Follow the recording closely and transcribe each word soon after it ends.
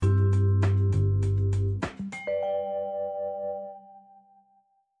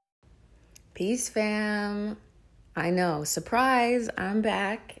Peace, fam. I know, surprise, I'm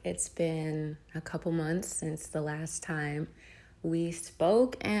back. It's been a couple months since the last time we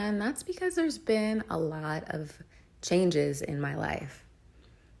spoke, and that's because there's been a lot of changes in my life.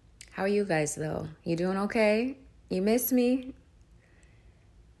 How are you guys, though? You doing okay? You miss me?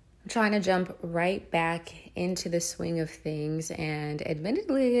 I'm trying to jump right back into the swing of things, and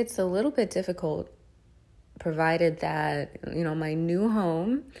admittedly, it's a little bit difficult, provided that, my new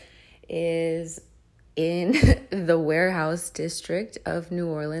home is in the warehouse district of New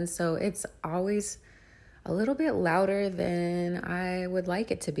Orleans. So it's always a little bit louder than I would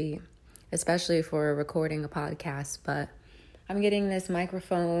like it to be, especially for recording a podcast. But I'm getting this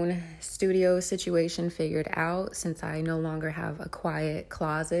microphone studio situation figured out since I no longer have a quiet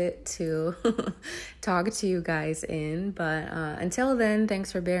closet to talk to you guys in. But until then,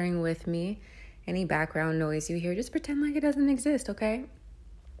 thanks for bearing with me. Any background noise you hear, just pretend like it doesn't exist, okay?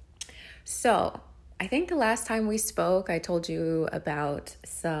 So, I think the last time we spoke, I told you about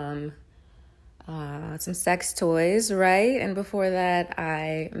some sex toys, right? And before that,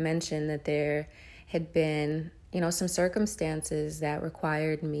 I mentioned that there had been, some circumstances that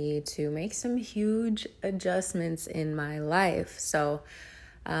required me to make some huge adjustments in my life. So,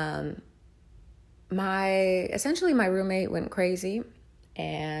 my roommate went crazy,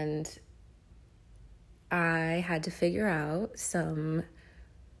 and I had to figure out some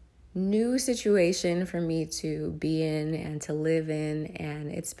new situation for me to be in and to live in,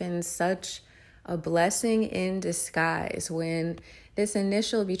 and it's been such a blessing in disguise. When this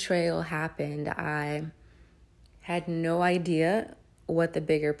initial betrayal happened, I had no idea what the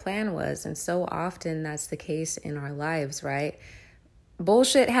bigger plan was, and so often that's the case in our lives, right?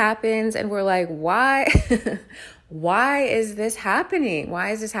 Bullshit happens and we're like, why why is this happening? Why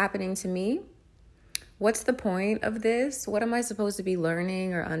is this happening to me? What's the point of this? What am I supposed to be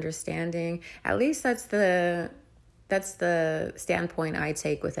learning or understanding? At least that's the standpoint I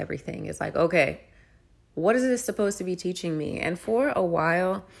take with everything. It's like, okay, what is this supposed to be teaching me? And for a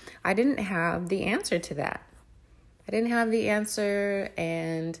while, I didn't have the answer to that. I didn't have the answer,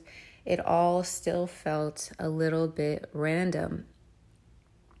 and it all still felt a little bit random.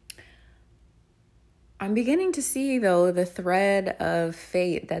 I'm beginning to see, though, the thread of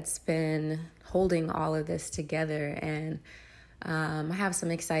fate that's been holding all of this together, and I have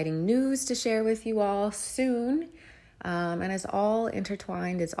some exciting news to share with you all soon, and it's all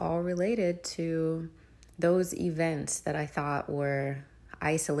intertwined, it's all related to those events that I thought were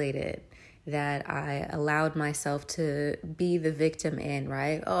isolated, that I allowed myself to be the victim in,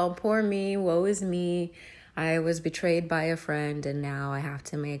 right? Oh, poor me, woe is me. I was betrayed by a friend, and now I have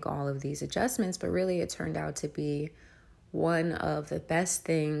to make all of these adjustments, but really it turned out to be one of the best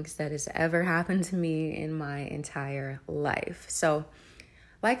things that has ever happened to me in my entire life. So,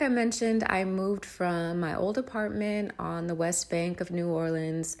 like I mentioned, I moved from my old apartment on the West Bank of New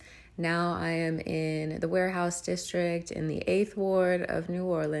Orleans. Now I am in the warehouse district in the 8th Ward of New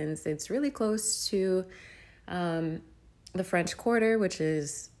Orleans. It's really close to the French Quarter, which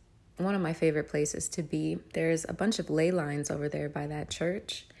is one of my favorite places to be. There's a bunch of ley lines over there by that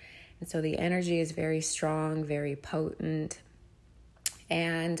church. And so the energy is very strong, very potent.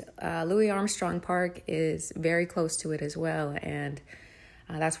 And Louis Armstrong Park is very close to it as well. And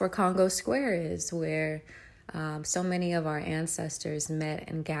that's where Congo Square is, where so many of our ancestors met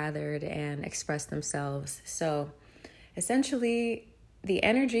and gathered and expressed themselves. So essentially, the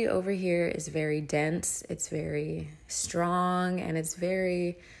energy over here is very dense, it's very strong, and it's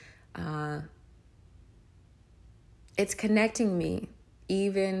very, it's connecting me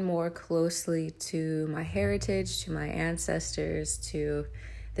even more closely to my heritage, to my ancestors, to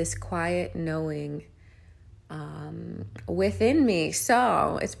this quiet knowing within me.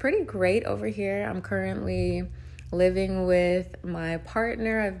 So it's pretty great over here. I'm currently living with my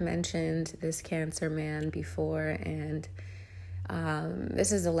partner. I've mentioned this Cancer man before, and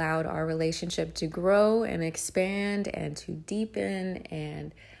this has allowed our relationship to grow and expand and to deepen,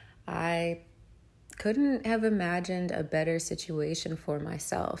 and I couldn't have imagined a better situation for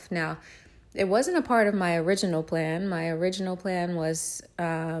myself. Now, it wasn't a part of my original plan. My original plan was,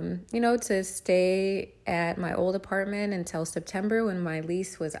 to stay at my old apartment until September when my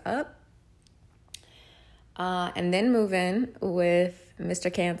lease was up, and then move in with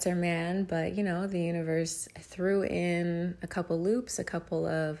Mr. Cancer Man. But, the universe threw in a couple loops, a couple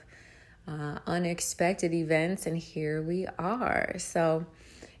of unexpected events, and here we are. So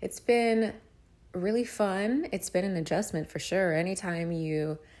it's been really fun. It's been an adjustment for sure. Anytime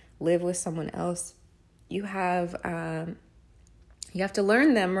you live with someone else, you have to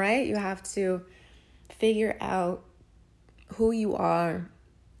learn them, right? You have to figure out who you are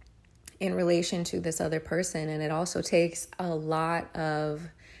in relation to this other person. And it also takes a lot of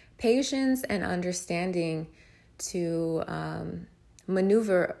patience and understanding to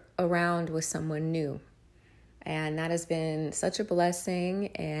maneuver around with someone new. And that has been such a blessing.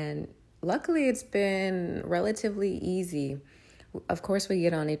 And luckily, it's been relatively easy. Of course, we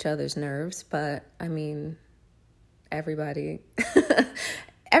get on each other's nerves, but I mean, everybody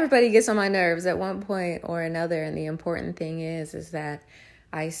everybody gets on my nerves at one point or another. And the important thing is that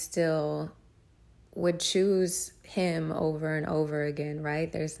I still would choose him over and over again, right?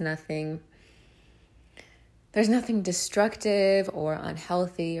 There's nothing destructive or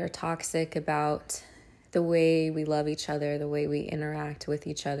unhealthy or toxic about the way we love each other, the way we interact with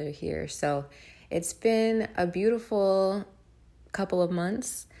each other here. So it's been a beautiful couple of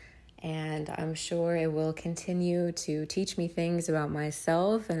months, and I'm sure it will continue to teach me things about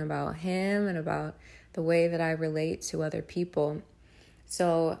myself and about him and about the way that I relate to other people.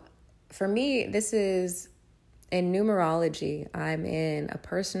 So for me, this is in numerology. I'm in a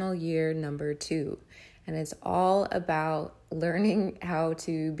personal year number 2, and it's all about learning how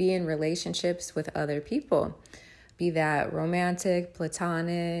to be in relationships with other people, be that romantic,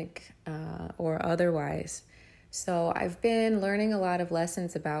 platonic, or otherwise. So I've been learning a lot of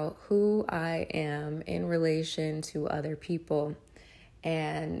lessons about who I am in relation to other people.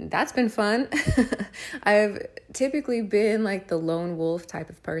 And that's been fun. I've typically been like the lone wolf type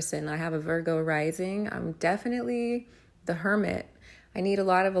of person. I have a Virgo rising. I'm definitely the hermit. I need a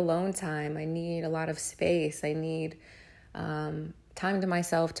lot of alone time. I need a lot of space. I need time to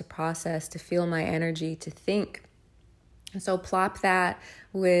myself to process, to feel my energy, to think. And so plop that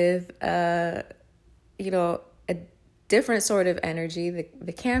with, a different sort of energy,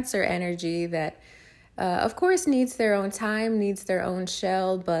 the Cancer energy that, of course, needs their own time, needs their own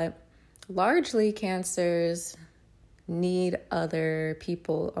shell, but largely Cancers need other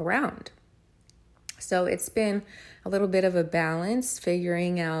people around. So it's been a little bit of a balance,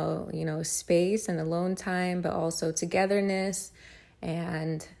 figuring out, space and alone time, but also togetherness.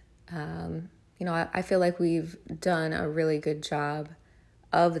 And, I feel like we've done a really good job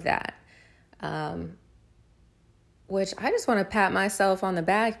of that. Which I just want to pat myself on the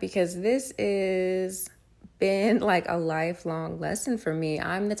back, because this is been like a lifelong lesson for me.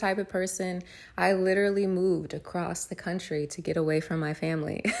 I'm the type of person, I literally moved across the country to get away from my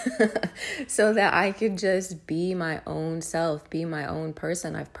family so that I could just be my own self, be my own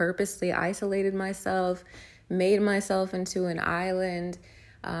person. I've purposely isolated myself, made myself into an island,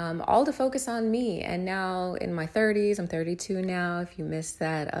 all to focus on me. And now in my 30s, I'm 32 now, if you missed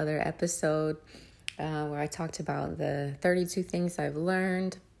that other episode where I talked about the 32 things I've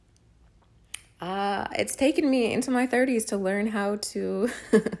learned. It's taken me into my 30s to learn how to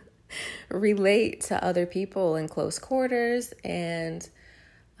relate to other people in close quarters. And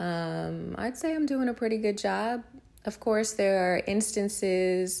I'd say I'm doing a pretty good job. Of course, there are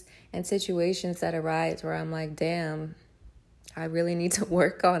instances and situations that arise where I'm like, damn, I really need to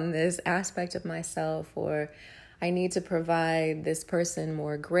work on this aspect of myself, or I need to provide this person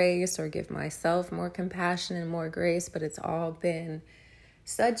more grace or give myself more compassion and more grace. But it's all been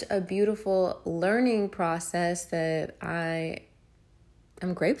such a beautiful learning process that I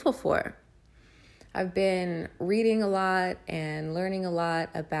am grateful for. I've been reading a lot and learning a lot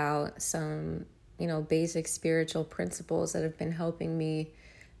about some, basic spiritual principles that have been helping me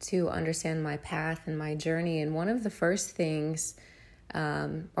to understand my path and my journey. And one of the first things,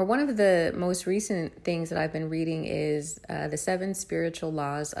 or one of the most recent things that I've been reading is the 7 Spiritual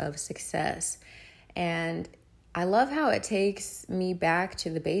Laws of Success. And I love how it takes me back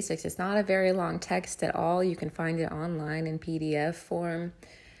to the basics. It's not a very long text at all. You can find it online in PDF form.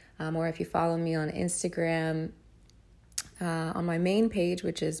 Or if you follow me on Instagram, on my main page,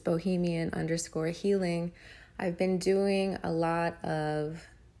 which is Bohemian_healing, I've been doing a lot of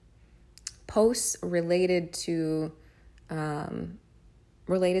posts related to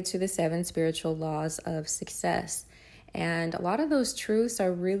the 7 spiritual laws of success. And a lot of those truths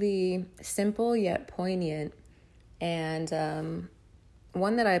are really simple yet poignant. And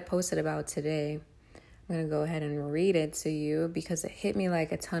one that I posted about today, I'm going to go ahead and read it to you because it hit me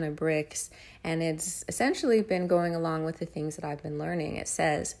like a ton of bricks. And it's essentially been going along with the things that I've been learning. It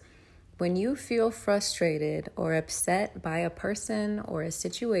says, when you feel frustrated or upset by a person or a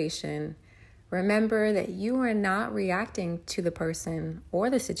situation, remember that you are not reacting to the person or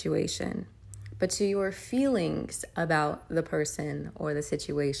the situation, but to your feelings about the person or the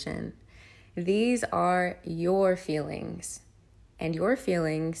situation. These are your feelings, and your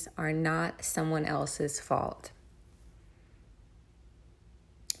feelings are not someone else's fault.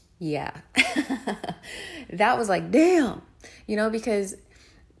 Yeah, that was like, damn, because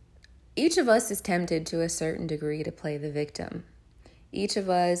each of us is tempted to a certain degree to play the victim. Each of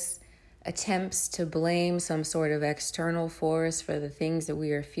us attempts to blame some sort of external force for the things that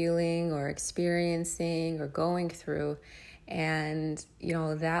we are feeling or experiencing or going through. And,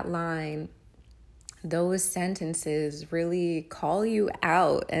 that line, those sentences really call you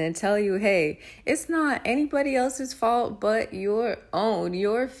out and tell you, hey, it's not anybody else's fault but your own.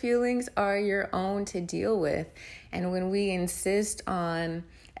 Your feelings are your own to deal with. And when we insist on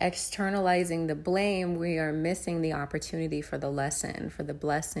externalizing the blame, we are missing the opportunity for the lesson, for the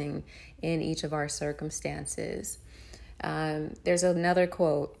blessing in each of our circumstances. There's another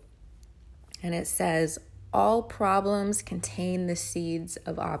quote, and it says, all problems contain the seeds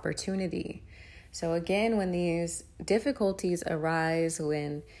of opportunity. So again, when these difficulties arise,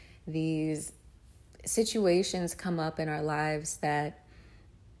 when these situations come up in our lives that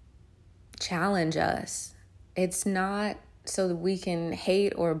challenge us, it's not so that we can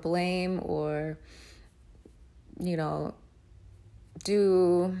hate or blame or,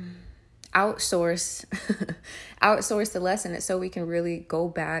 do outsource the lesson. It's so we can really go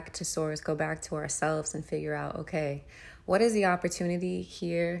back to source, go back to ourselves and figure out, okay, what is the opportunity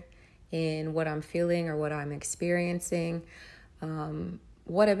here in what I'm feeling or what I'm experiencing?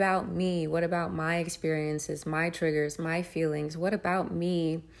 What about me? What about my experiences, my triggers, my feelings? What about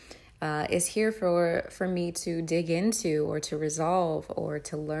me is here for me to dig into or to resolve or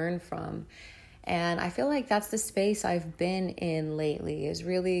to learn from? And I feel like that's the space I've been in lately, is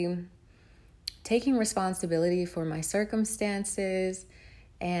really taking responsibility for my circumstances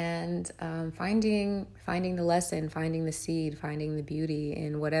and finding the lesson, finding the seed, finding the beauty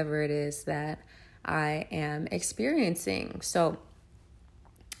in whatever it is that I am experiencing. So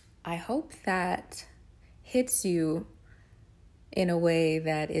I hope that hits you in a way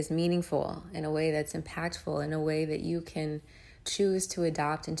that is meaningful, in a way that's impactful, in a way that you can choose to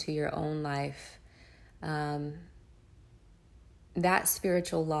adopt into your own life. That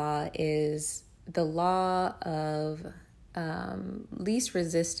spiritual law is the law of least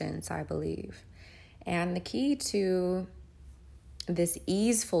resistance, I believe. And the key to this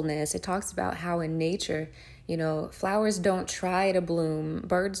easefulness, it talks about how in nature, flowers don't try to bloom,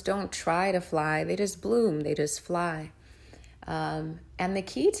 birds don't try to fly, they just bloom, they just fly. And the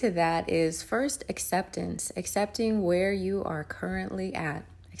key to that is first acceptance, accepting where you are currently at,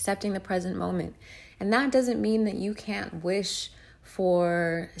 accepting the present moment. And that doesn't mean that you can't wish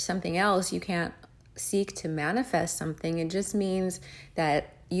for something else, you can't seek to manifest something. It just means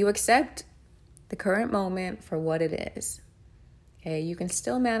that you accept the current moment for what it is. Okay, you can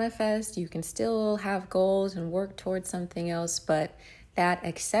still manifest, you can still have goals and work towards something else, but that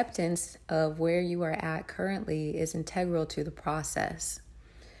acceptance of where you are at currently is integral to the process.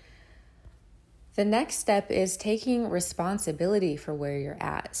 The next step is taking responsibility for where you're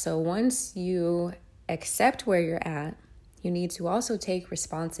at. So once you accept where you're at, you need to also take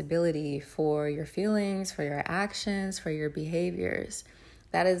responsibility for your feelings, for your actions, for your behaviors.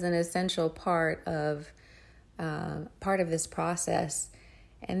 That is an essential part of this process.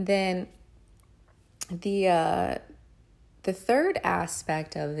 And then the third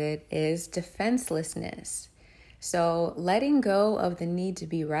aspect of it is defenselessness. So letting go of the need to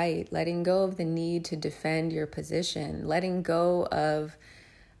be right, letting go of the need to defend your position, letting go of,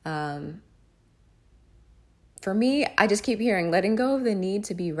 for me, I just keep hearing letting go of the need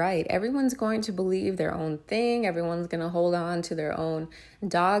to be right. Everyone's going to believe their own thing. Everyone's going to hold on to their own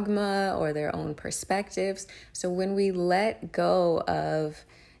dogma or their own perspectives. So when we let go of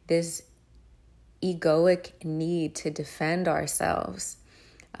this egoic need to defend ourselves,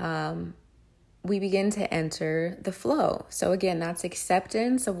 we begin to enter the flow. So again, that's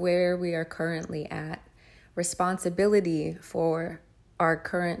acceptance of where we are currently at, responsibility for our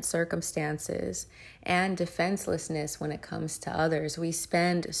current circumstances, and defenselessness when it comes to others. We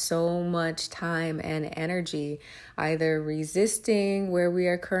spend so much time and energy either resisting where we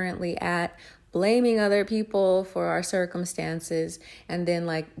are currently at, blaming other people for our circumstances, and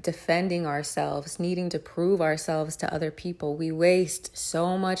then defending ourselves, needing to prove ourselves to other people. We waste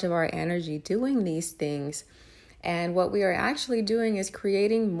so much of our energy doing these things. And what we are actually doing is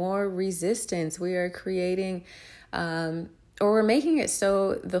creating more resistance. We are creating, or we're making it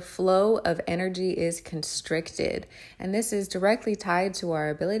so the flow of energy is constricted. And this is directly tied to our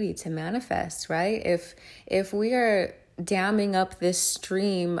ability to manifest, right? If we are damming up this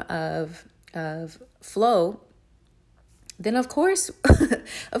stream of flow, then of course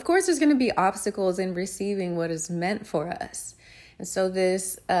there's going to be obstacles in receiving what is meant for us. And so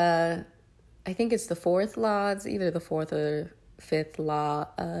this, I think it's the fourth law, it's either the fourth or fifth law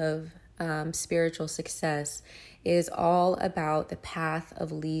of spiritual success is all about the path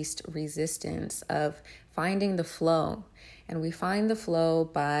of least resistance, of finding the flow. And we find the flow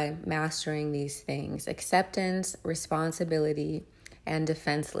by mastering these things: acceptance, responsibility, and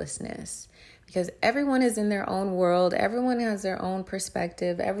defenselessness. Because everyone is in their own world, everyone has their own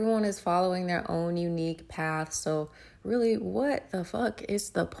perspective, everyone is following their own unique path. So really, what the fuck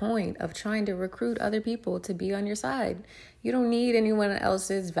is the point of trying to recruit other people to be on your side? You don't need anyone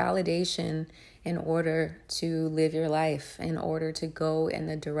else's validation in order to live your life, in order to go in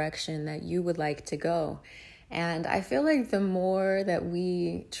the direction that you would like to go. And I feel like the more that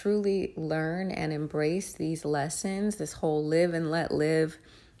we truly learn and embrace these lessons, this whole live and let live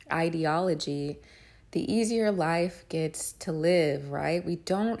ideology, the easier life gets to live, right? We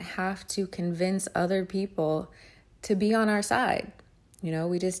don't have to convince other people to be on our side.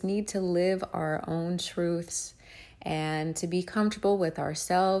 We just need to live our own truths and to be comfortable with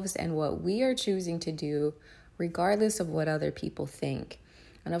ourselves and what we are choosing to do, regardless of what other people think.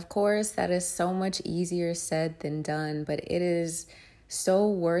 And of course, that is so much easier said than done, but it is so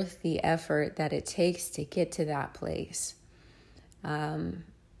worth the effort that it takes to get to that place.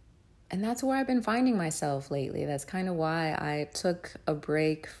 And that's where I've been finding myself lately. That's kind of why I took a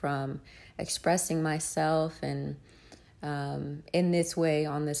break from expressing myself and in this way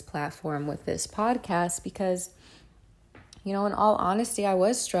on this platform with this podcast, because, in all honesty, I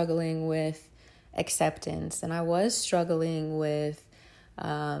was struggling with acceptance, and I was struggling with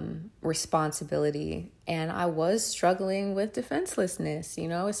responsibility, and I was struggling with defenselessness,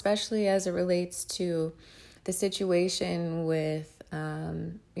 especially as it relates to the situation with,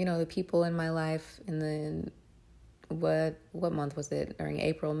 the people in my life in the, what month was it? During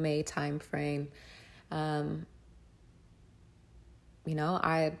April, May time frame. I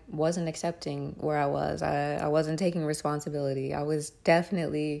wasn't accepting where I was. I wasn't taking responsibility. I was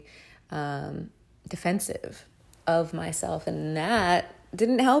definitely defensive of myself, and that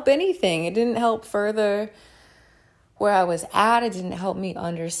didn't help anything. It didn't help further where I was at. It didn't help me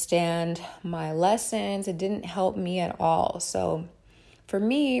understand my lessons. It didn't help me at all. So for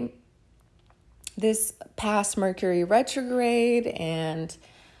me, this past Mercury retrograde and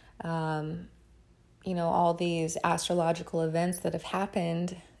all these astrological events that have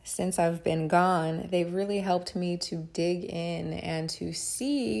happened since I've been gone, they've really helped me to dig in and to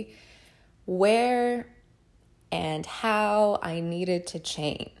see where and how I needed to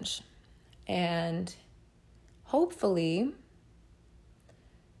change. And hopefully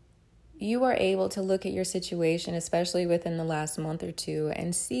you are able to look at your situation, especially within the last month or two,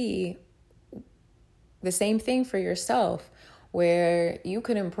 and see the same thing for yourself, where you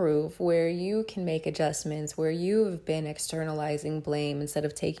can improve, where you can make adjustments, where you have been externalizing blame instead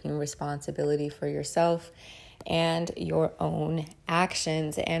of taking responsibility for yourself and your own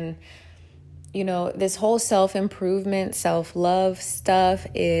actions. And, this whole self-improvement, self-love stuff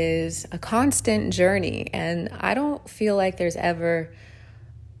is a constant journey. And I don't feel like there's ever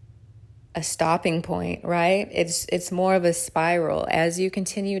a stopping point, right? It's more of a spiral. As you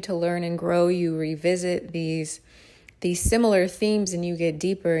continue to learn and grow, you revisit these similar themes and you get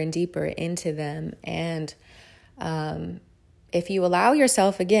deeper and deeper into them. And if you allow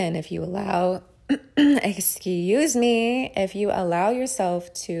yourself, if you allow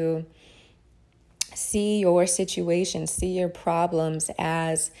yourself to see your situation, see your problems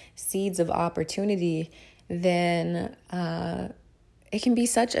as seeds of opportunity, then it can be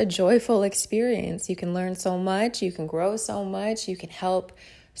such a joyful experience. You can learn so much, you can grow so much, you can help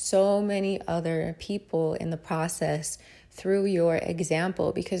so many other people in the process through your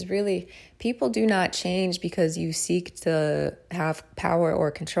example, because really people do not change because you seek to have power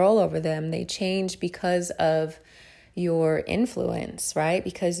or control over them. They change because of your influence, right?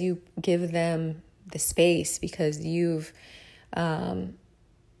 Because you give them the space, because you've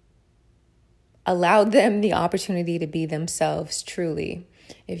allowed them the opportunity to be themselves truly.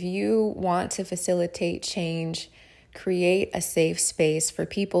 If you want to facilitate change, create a safe space for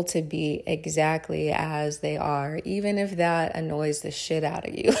people to be exactly as they are, even if that annoys the shit out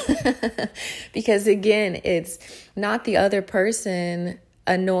of you. Because again, it's not the other person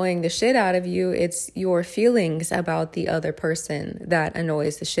annoying the shit out of you, it's your feelings about the other person that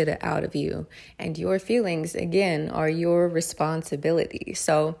annoys the shit out of you. And your feelings, again, are your responsibility.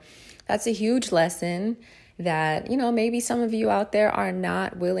 So that's a huge lesson that, maybe some of you out there are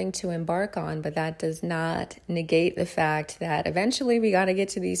not willing to embark on, but that does not negate the fact that eventually we got to get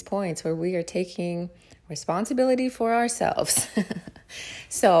to these points where we are taking responsibility for ourselves.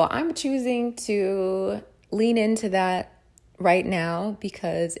 So I'm choosing to lean into that right now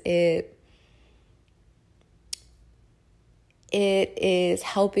because it it is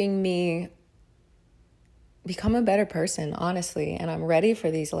helping me become a better person, honestly. And I'm ready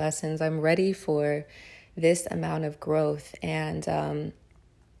for these lessons. I'm ready for this amount of growth. And,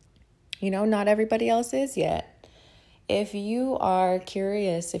 not everybody else is yet. If you are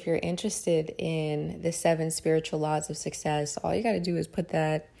curious, if you're interested in the 7 spiritual laws of success, all you got to do is put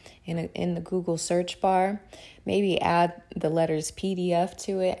that in the Google search bar, maybe add the letters PDF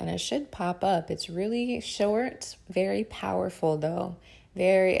to it, and it should pop up. It's really short, very powerful though.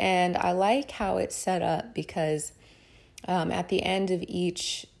 And I like how it's set up because at the end of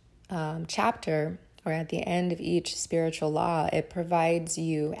each chapter, or at the end of each spiritual law, it provides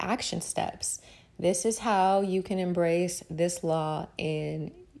you action steps. This is how you can embrace this law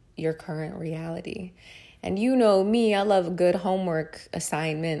in your current reality. And you know me, I love a good homework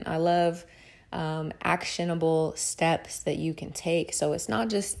assignment. I love actionable steps that you can take. So it's not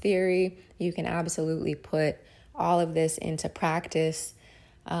just theory. You can absolutely put all of this into practice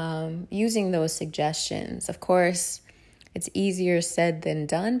using those suggestions. Of course, it's easier said than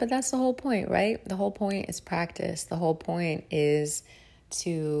done, but that's the whole point, right? The whole point is practice. The whole point is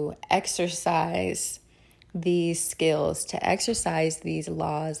to exercise these skills, to exercise these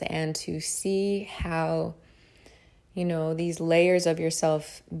laws, and to see how, these layers of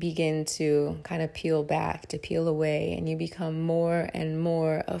yourself begin to kind of peel back, to peel away, and you become more and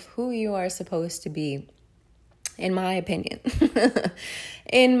more of who you are supposed to be, in my opinion.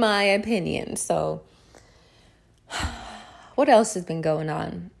 In my opinion. So, what else has been going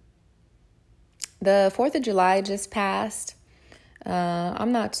on? The 4th of July just passed.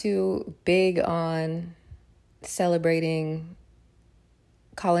 I'm not too big on celebrating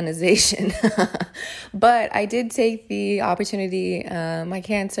colonization, but I did take the opportunity. My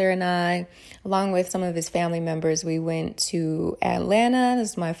cancer and I, along with some of his family members, we went to Atlanta.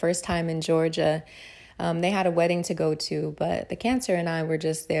 This is my first time in Georgia. They had a wedding to go to, but the cancer and I were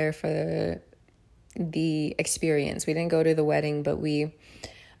just there for the experience. We didn't go to the wedding, but we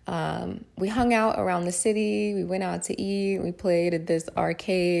hung out around the city. We went out to eat. We played at this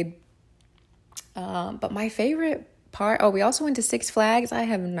arcade. But my favorite part, we also went to Six Flags. I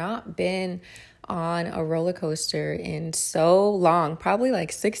have not been on a roller coaster in so long, probably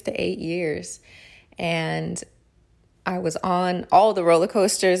like 6 to 8 years. And I was on all the roller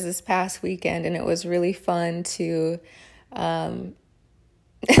coasters this past weekend, and it was really fun to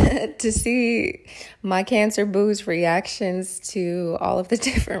to see my cancer boo's reactions to all of the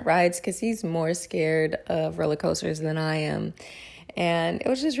different rides, because he's more scared of roller coasters than I am. And it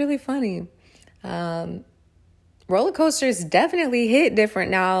was just really funny. Roller coasters definitely hit different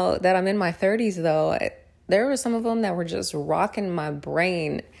now that I'm in my 30s, though. There were some of them that were just rocking my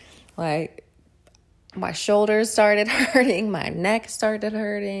brain. Like, my shoulders started hurting, my neck started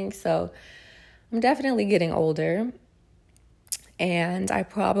hurting. So I'm definitely getting older. And I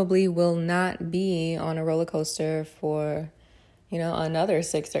probably will not be on a roller coaster for, another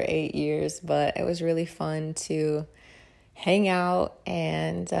 6 or 8 years. But it was really fun to hang out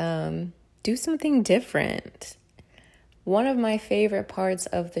and do something different. One of my favorite parts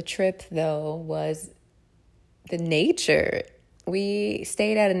of the trip, though, was the nature. We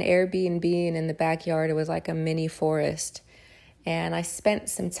stayed at an Airbnb, and in the backyard, it was like a mini forest. And I spent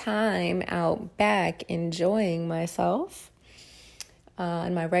some time out back enjoying myself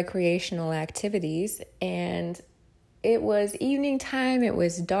and my recreational activities. And it was evening time, it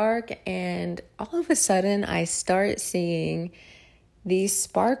was dark, and all of a sudden I start seeing these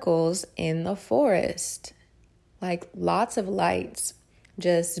sparkles in the forest, like lots of lights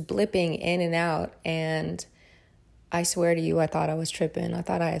just blipping in and out. And I swear to you, I thought I was tripping. I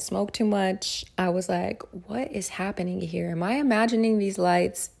thought I had smoked too much. I was like, what is happening here? Am I imagining these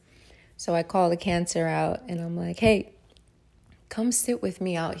lights? So I call the cancer out, and I'm like, hey, come sit with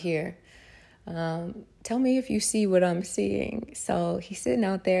me out here. Tell me if you see what I'm seeing. So he's sitting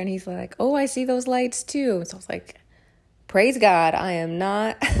out there, and he's like, oh, I see those lights too. So I was like, praise God, I am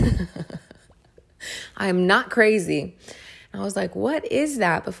not I am not crazy. And I was like, what is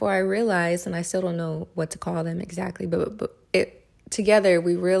that? Before I realized, and I still don't know what to call them exactly, but together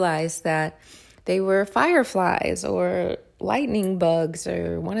we realized that they were fireflies or lightning bugs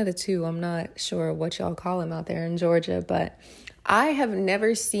or one of the two. I'm not sure what y'all call them out there in Georgia, but I have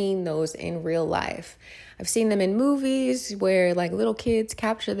never seen those in real life. I've seen them in movies where like little kids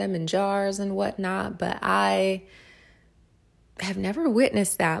capture them in jars and whatnot, but I have never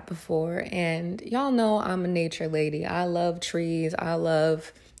witnessed that before. And y'all know I'm a nature lady. I love trees. I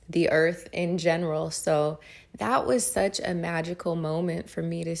love the earth in general. So that was such a magical moment for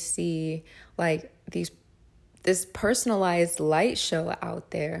me to see like this personalized light show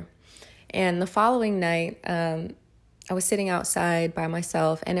out there. And the following night, I was sitting outside by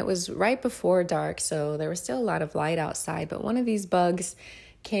myself, and it was right before dark, so there was still a lot of light outside, but one of these bugs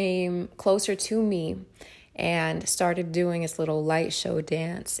came closer to me and started doing its little light show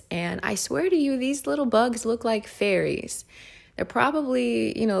dance. And I swear to you, these little bugs look like fairies. They're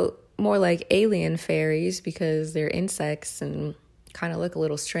probably, more like alien fairies because they're insects and kind of look a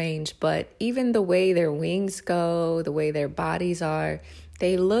little strange. But even the way their wings go, the way their bodies are,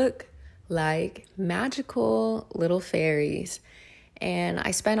 they look like magical little fairies. And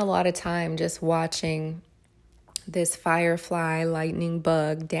I spent a lot of time just watching this firefly lightning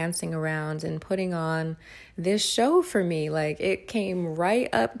bug dancing around and putting on this show for me. Like, it came right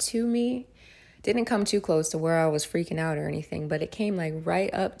up to me, didn't come too close to where I was freaking out or anything, but it came like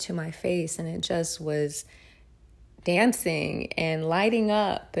right up to my face, and it just was dancing and lighting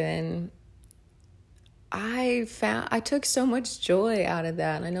up. And I took so much joy out of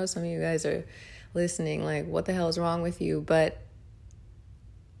that. And I know some of you guys are listening like, what the hell is wrong with you? But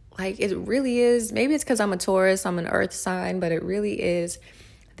like, it really is, maybe it's because I'm a Taurus, I'm an earth sign, but it really is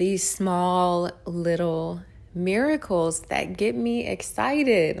these small little miracles that get me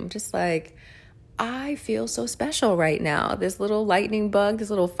excited. I'm just like, I feel so special right now. This little lightning bug, this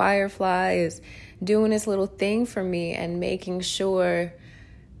little firefly is doing this little thing for me and making sure,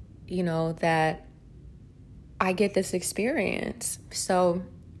 that I get this experience. So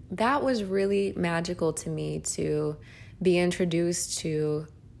that was really magical to me, to be introduced to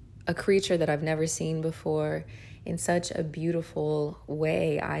a creature that I've never seen before in such a beautiful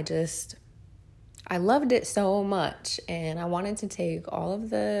way. I loved it so much, and I wanted to take all of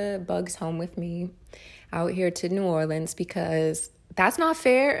the bugs home with me out here to New Orleans, because that's not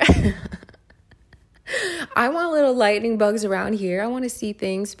fair. I want little lightning bugs around here. I want to see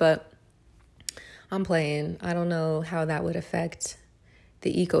things, but I'm playing. I don't know how that would affect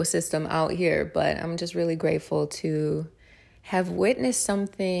the ecosystem out here, but I'm just really grateful to have witnessed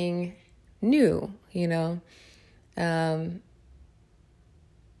something new,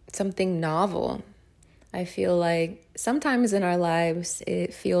 something novel. I feel like sometimes in our lives,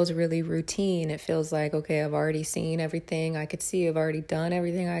 it feels really routine. It feels like, okay, I've already seen everything I could see. I've already done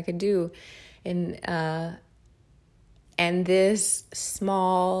everything I could do. And this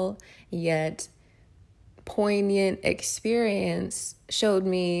small yet poignant experience showed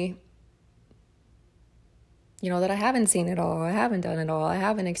me, that I haven't seen it all. I haven't done it all. I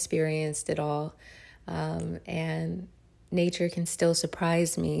haven't experienced it all. And nature can still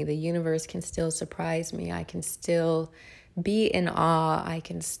surprise me. The universe can still surprise me. I can still be in awe. I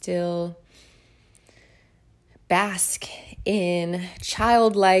can still bask in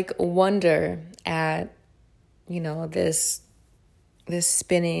childlike wonder at, this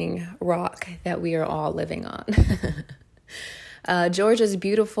spinning rock that we are all living on. Georgia's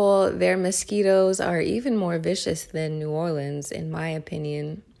beautiful. Their mosquitoes are even more vicious than New Orleans, in my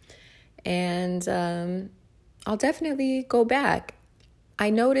opinion. And I'll definitely go back. I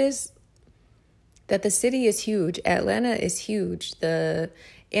noticed that the city is huge. Atlanta is huge. The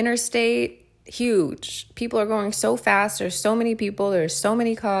interstate, huge. People are going so fast. There's so many people. There's so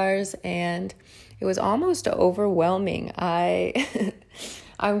many cars. And it was almost overwhelming.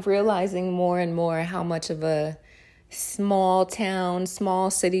 I'm realizing more and more how much of a small town, small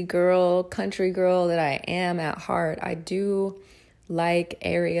city girl, country girl that I am at heart. I do like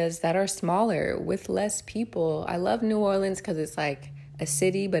areas that are smaller with less people. I love New Orleans because it's like a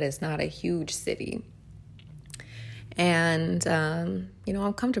city, but it's not a huge city. And,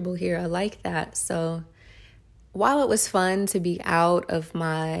 I'm comfortable here. I like that. So while it was fun to be out of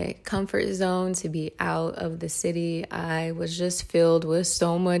my comfort zone, to be out of the city, I was just filled with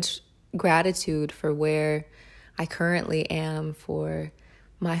so much gratitude for where I currently am, for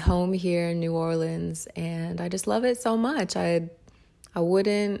my home here in New Orleans. And I just love it so much. I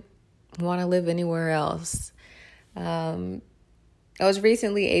wouldn't want to live anywhere else. I was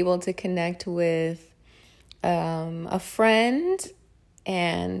recently able to connect with a friend,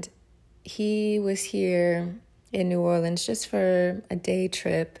 and he was here in New Orleans just for a day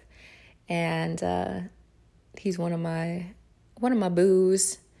trip. And he's one of my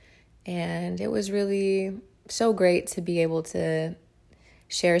boos, and it was really so great to be able to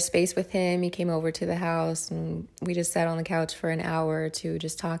share space with him. He came over to the house and we just sat on the couch for an hour or two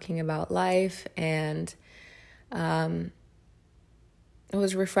just talking about life. And it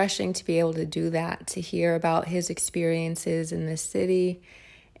was refreshing to be able to do that, to hear about his experiences in this city,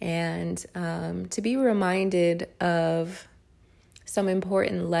 and to be reminded of some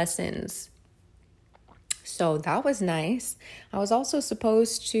important lessons. So that was nice. I was also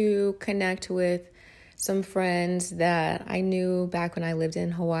supposed to connect with some friends that I knew back when I lived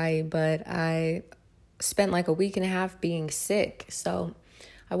in Hawaii, but I spent like a week and a half being sick. So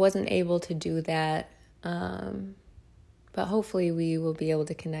I wasn't able to do that. But hopefully we will be able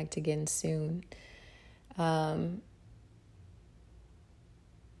to connect again soon.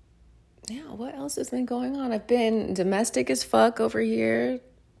 What else has been going on? I've been domestic as fuck over here.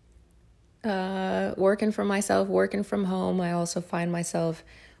 Working for myself, working from home. I also find myself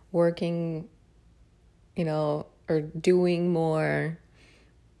working, or doing more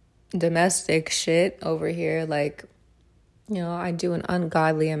domestic shit over here. Like, I do an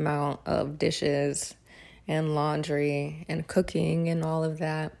ungodly amount of dishes and laundry and cooking and all of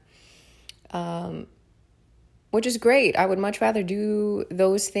that, which is great. I would much rather do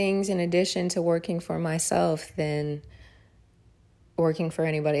those things in addition to working for myself than working for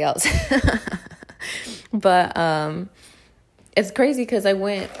anybody else. But it's crazy because I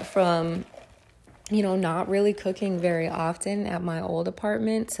went from not really cooking very often at my old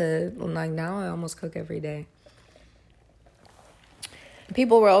apartment to like now I almost cook every day.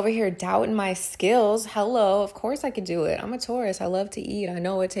 People were over here doubting my skills. Hello, of course I could do it. I'm a Taurus. I love to eat. I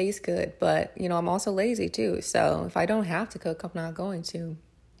know it tastes good, but I'm also lazy too. So if I don't have to cook, I'm not going to.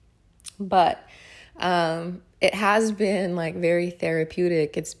 But it has been like very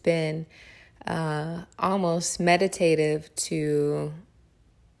therapeutic. It's been almost meditative to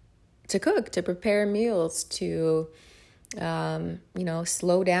cook, to prepare meals, to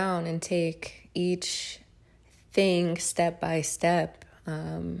slow down and take each thing step by step,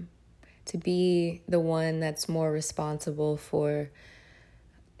 to be the one that's more responsible for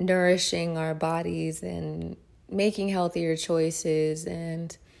nourishing our bodies and making healthier choices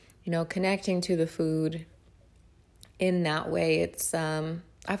and connecting to the food in that way. It's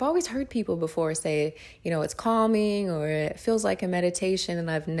I've always heard people before say, it's calming or it feels like a meditation, and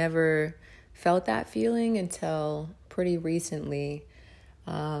I've never felt that feeling until pretty recently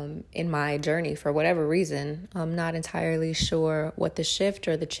in my journey for whatever reason. I'm not entirely sure what the shift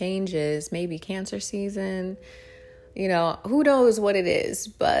or the change is. Maybe cancer season, who knows what it is,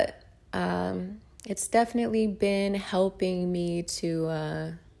 but it's definitely been helping me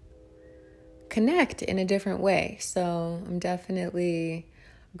to connect in a different way. So I'm definitely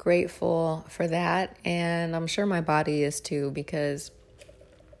grateful for that, and I'm sure my body is too, because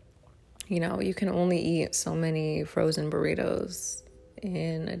you can only eat so many frozen burritos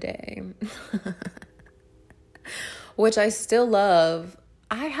in a day. Which I still love.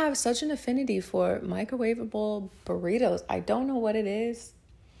 I have such an affinity for microwavable burritos. I don't know what it is,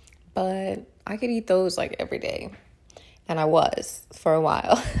 but I could eat those like every day, and I was for a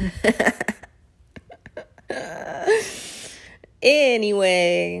while.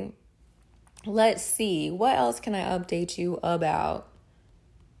 Anyway, let's see. What else can I update you about?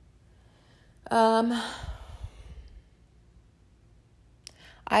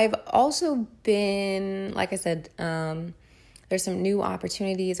 I've also been, like I said, there's some new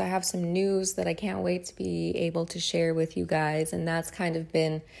opportunities. I have some news that I can't wait to be able to share with you guys, and that's kind of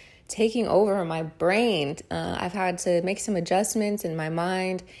been taking over my brain. I've had to make some adjustments in my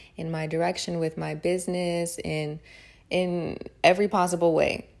mind, in my direction with my business, in every possible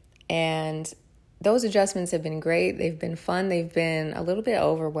way. And those adjustments have been great. They've been fun. They've been a little bit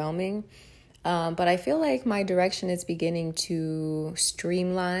overwhelming. But I feel like my direction is beginning to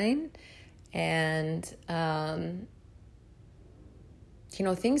streamline, and,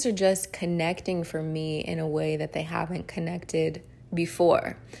 things are just connecting for me in a way that they haven't connected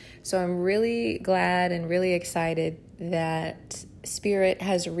before. So I'm really glad and really excited that Spirit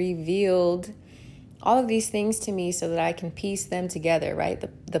has revealed all of these things to me so that I can piece them together, right?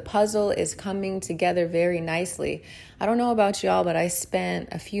 The puzzle is coming together very nicely. I don't know about y'all, but I spent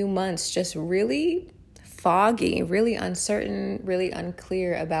a few months just really foggy, really uncertain, really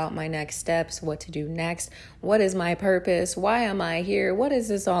unclear about my next steps, what to do next, what is my purpose, why am I here, what is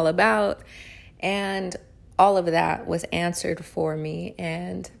this all about? And all of that was answered for me.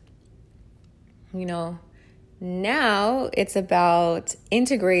 And, now it's about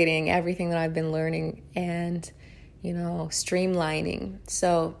integrating everything that I've been learning and, streamlining.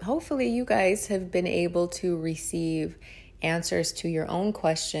 So hopefully you guys have been able to receive answers to your own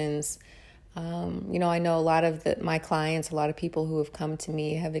questions. I know a lot of my clients, a lot of people who have come to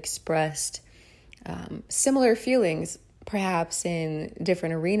me have expressed similar feelings, perhaps in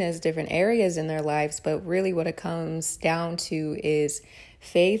different arenas, different areas in their lives. But really what it comes down to is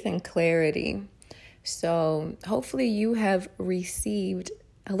faith and clarity. So hopefully you have received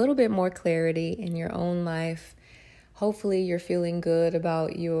a little bit more clarity in your own life. Hopefully you're feeling good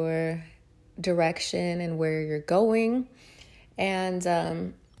about your direction and where you're going. And,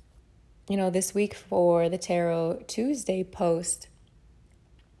 this week for the Tarot Tuesday post,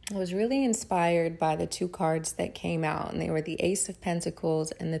 I was really inspired by the two cards that came out, and they were the Ace of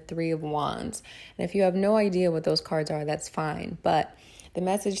Pentacles and the Three of Wands. And if you have no idea what those cards are, that's fine. But the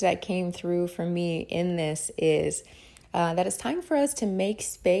message that came through for me in this is that it's time for us to make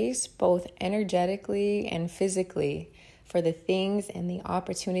space, both energetically and physically, for the things and the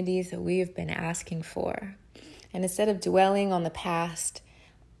opportunities that we have been asking for. And instead of dwelling on the past,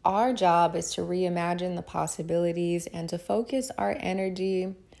 our job is to reimagine the possibilities and to focus our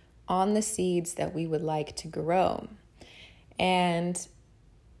energy on the seeds that we would like to grow. And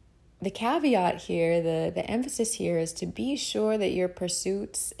the caveat here, the emphasis here is to be sure that your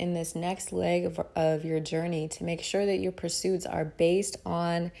pursuits in this next leg of your journey, to make sure that your pursuits are based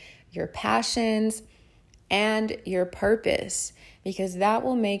on your passions and your purpose, because that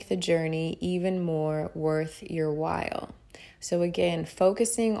will make the journey even more worth your while. So again,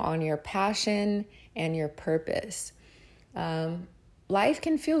 focusing on your passion and your purpose. Life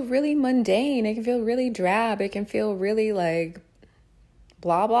can feel really mundane. It can feel really drab. It can feel really like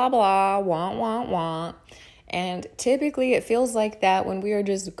blah, blah, blah, want. And typically it feels like that when we are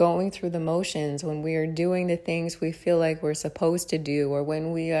just going through the motions, when we are doing the things we feel like we're supposed to do, or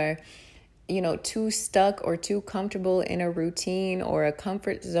when we are, too stuck or too comfortable in a routine or a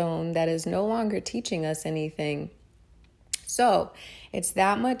comfort zone that is no longer teaching us anything. So it's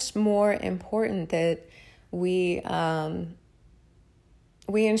that much more important that we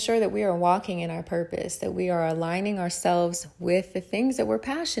ensure that we are walking in our purpose, that we are aligning ourselves with the things that we're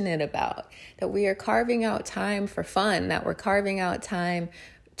passionate about, that we are carving out time for fun, that we're carving out time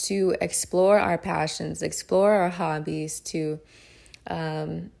to explore our passions, explore our hobbies, to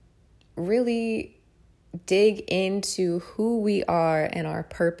really dig into who we are and our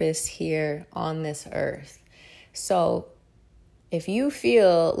purpose here on this earth. So if you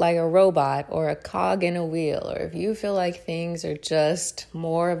feel like a robot or a cog in a wheel, or if you feel like things are just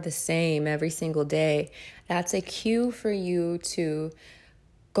more of the same every single day, that's a cue for you to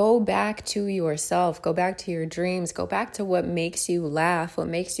go back to yourself, go back to your dreams, go back to what makes you laugh, what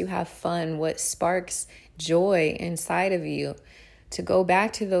makes you have fun, what sparks joy inside of you, to go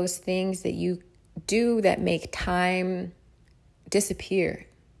back to those things that you do that make time disappear.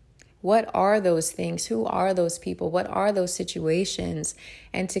 What are those things? Who are those people? What are those situations?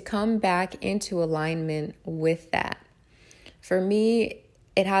 And to come back into alignment with that. For me,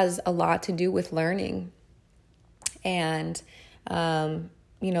 it has a lot to do with learning and,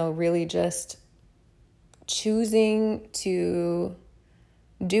 really just choosing to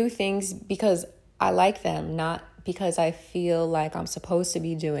do things because I like them, not because I feel like I'm supposed to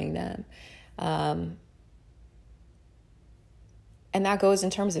be doing them. And that goes in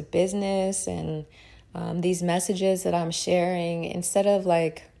terms of business and these messages that I'm sharing, instead of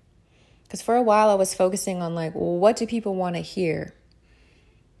because for a while I was focusing on well, what do people want to hear?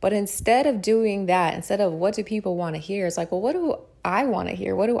 But instead of doing that, instead of what do people want to hear, it's well, what do I want to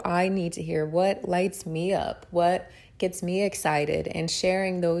hear? What do I need to hear? What lights me up? What gets me excited? And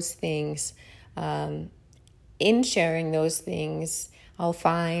sharing those things, in sharing those things, I'll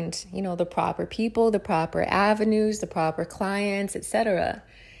find, the proper people, the proper avenues, the proper clients, etc.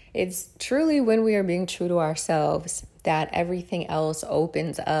 It's truly when we are being true to ourselves that everything else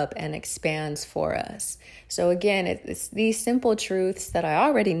opens up and expands for us. So again, it's these simple truths that I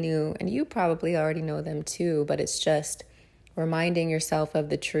already knew, and you probably already know them too, but it's just reminding yourself of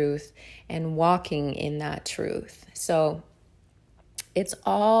the truth and walking in that truth. So it's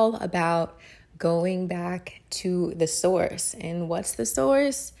all about going back to the source. And what's the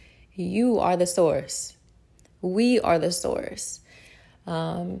source? You are the source. We are the source.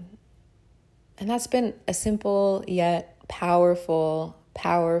 And that's been a simple yet powerful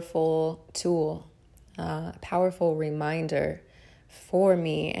tool, powerful reminder for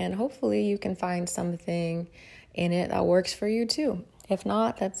me. And hopefully you can find something in it that works for you too. If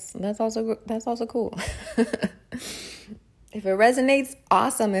not, that's also cool. If it resonates,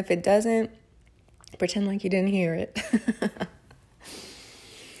 awesome. If it doesn't, pretend like you didn't hear it.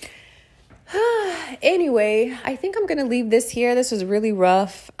 Anyway, I think I'm going to leave this here. This was really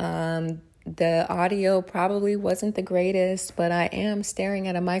rough. The audio probably wasn't the greatest, but I am staring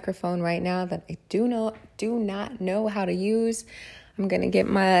at a microphone right now that I do not know how to use. I'm going to get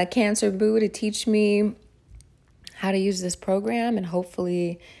my Cancer boo to teach me how to use this program, and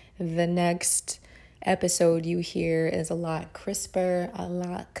hopefully the next episode you hear is a lot crisper, a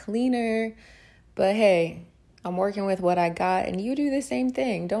lot cleaner. But hey, I'm working with what I got, and you do the same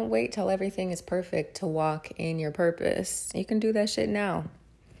thing. Don't wait till everything is perfect to walk in your purpose. You can do that shit now.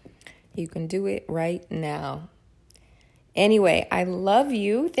 You can do it right now. Anyway, I love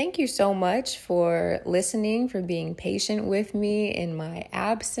you. Thank you so much for listening, for being patient with me in my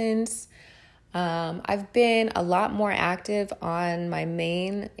absence. I've been a lot more active on my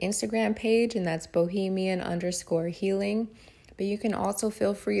main Instagram page, and that's bohemian_healing. But you can also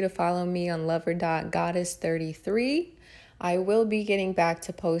feel free to follow me on lover.goddess33. I will be getting back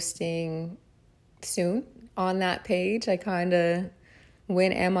to posting soon on that page. I kind of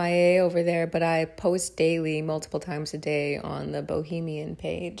went MIA over there, but I post daily, multiple times a day on the Bohemian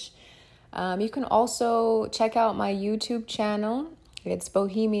page. You can also check out my YouTube channel. It's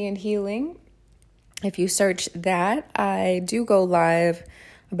Bohemian Healing. If you search that, I do go live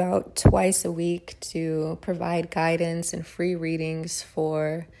about twice a week to provide guidance and free readings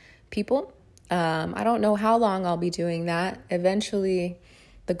for people. I don't know how long I'll be doing that. Eventually,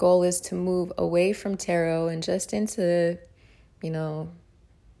 the goal is to move away from tarot and just into,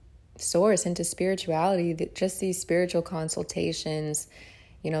 source, into spirituality, just these spiritual consultations,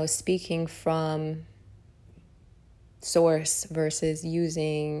 speaking from source versus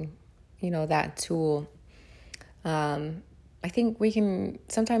using, that tool. I think we can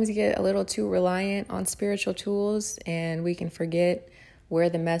sometimes get a little too reliant on spiritual tools, and we can forget where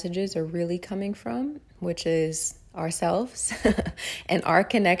the messages are really coming from, which is ourselves and our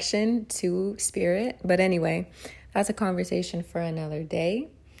connection to spirit. But anyway, that's a conversation for another day.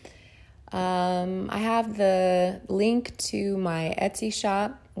 I have the link to my Etsy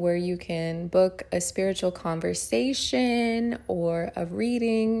shop where you can book a spiritual conversation or a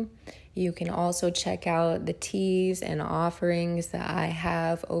reading. You can also check out the teas and offerings that I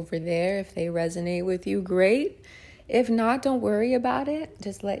have over there. If they resonate with you, great. If not, don't worry about it.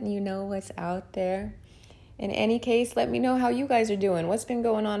 Just letting you know what's out there. In any case, let me know how you guys are doing. What's been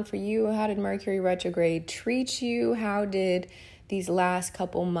going on for you? How did Mercury retrograde treat you? How did these last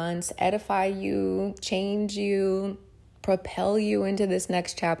couple months edify you, change you, propel you into this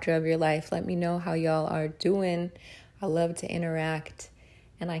next chapter of your life? Let me know how y'all are doing. I love to interact,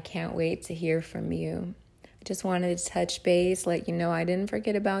 and I can't wait to hear from you. I just wanted to touch base, let you know I didn't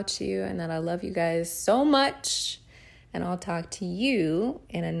forget about you, and that I love you guys so much. And I'll talk to you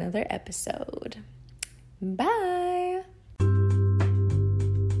in another episode. Bye.